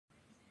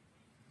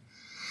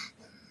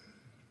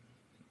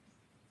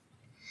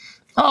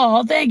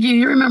Oh, thank you.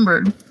 You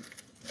remembered.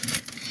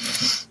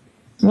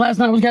 Last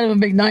night was kind of a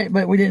big night,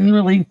 but we didn't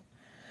really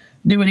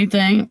do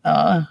anything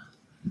because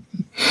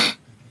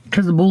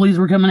the bullies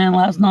were coming in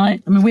last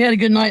night. I mean, we had a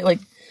good night, like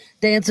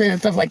dancing and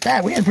stuff like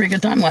that. We had a pretty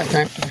good time last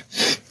night.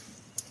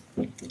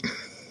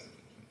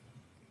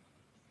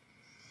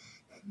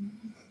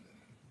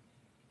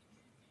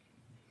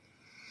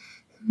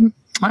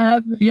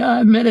 I've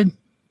admitted.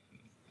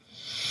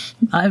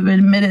 I've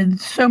admitted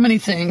so many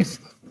things.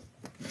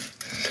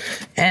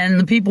 And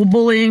the people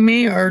bullying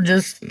me are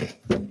just...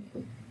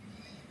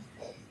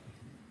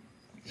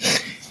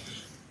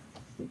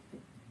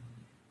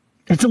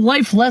 It's a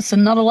life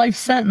lesson, not a life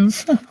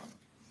sentence.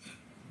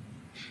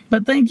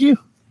 But thank you.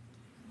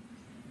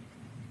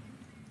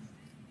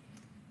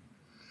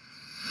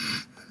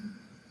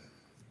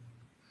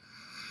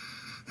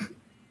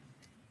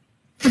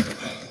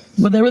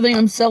 With everything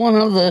I'm selling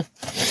out of the...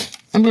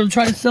 I'm going to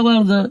try to sell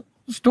out of the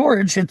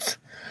storage.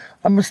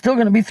 I'm still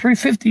going to be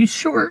 $350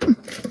 short.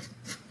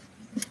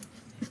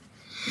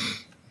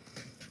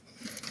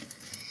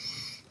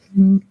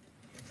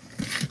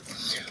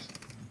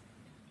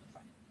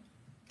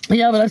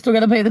 Yeah, but I still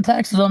got to pay the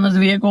taxes on this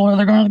vehicle, or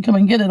they're going to come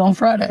and get it on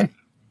Friday.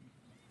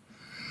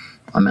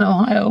 I'm in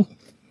Ohio.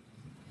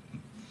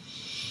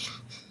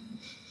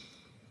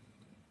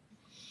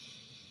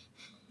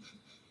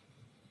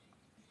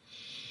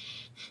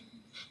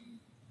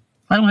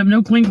 I don't have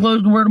no clean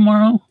clothes to wear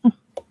tomorrow.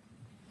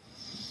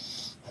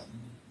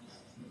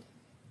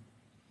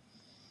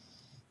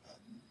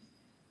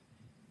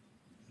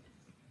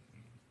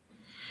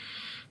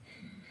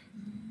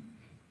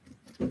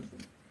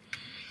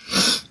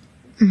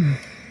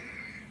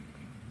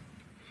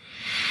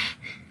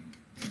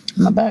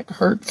 My back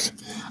hurts.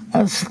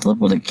 I slept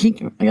with a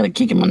kink. I got a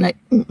kink in my neck.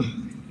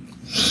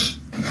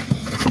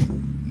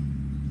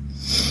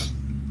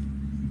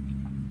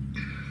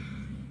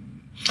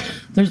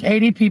 There's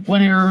 80 people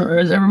in here.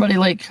 Is everybody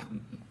like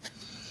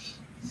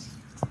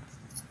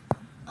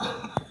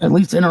at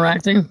least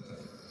interacting?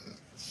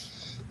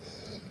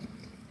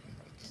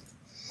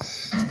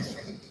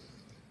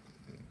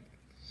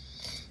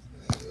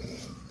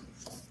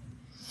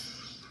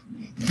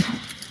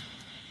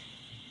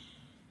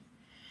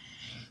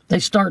 They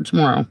start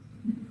tomorrow.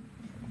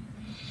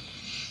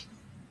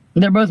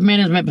 They're both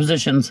management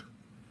positions.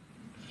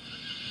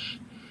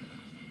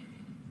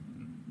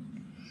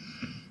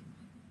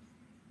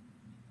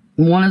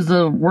 One is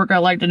the work I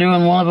like to do,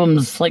 and one of them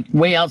is like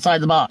way outside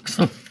the box.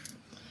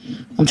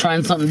 I'm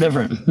trying something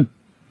different.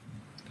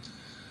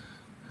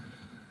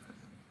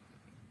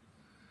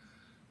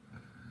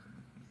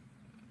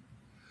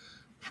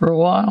 For a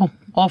while.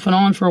 Off and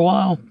on for a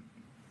while.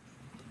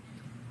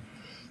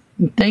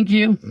 Thank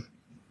you.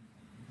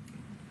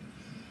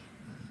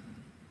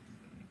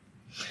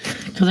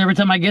 Because every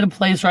time I get a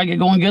place or I get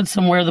going good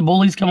somewhere, the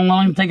bullies come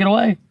along and take it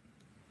away.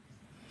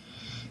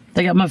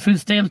 They got my food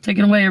stamps,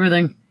 taking away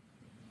everything.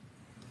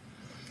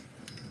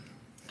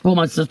 Well,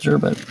 my sister,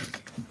 but...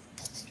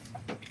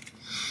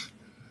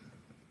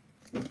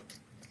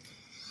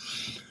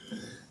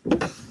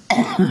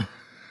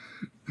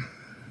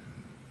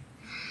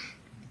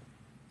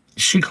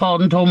 She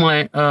called and told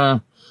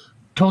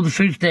told the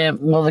food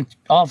stamp, well, the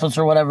office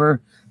or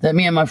whatever, that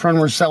me and my friend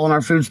were selling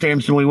our food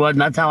stamps and we wasn't.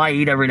 That's how I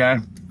eat every day.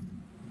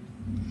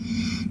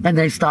 And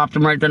they stopped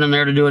him right then and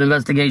there to do an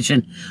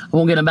investigation. I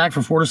won't get him back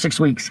for 4 to 6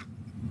 weeks.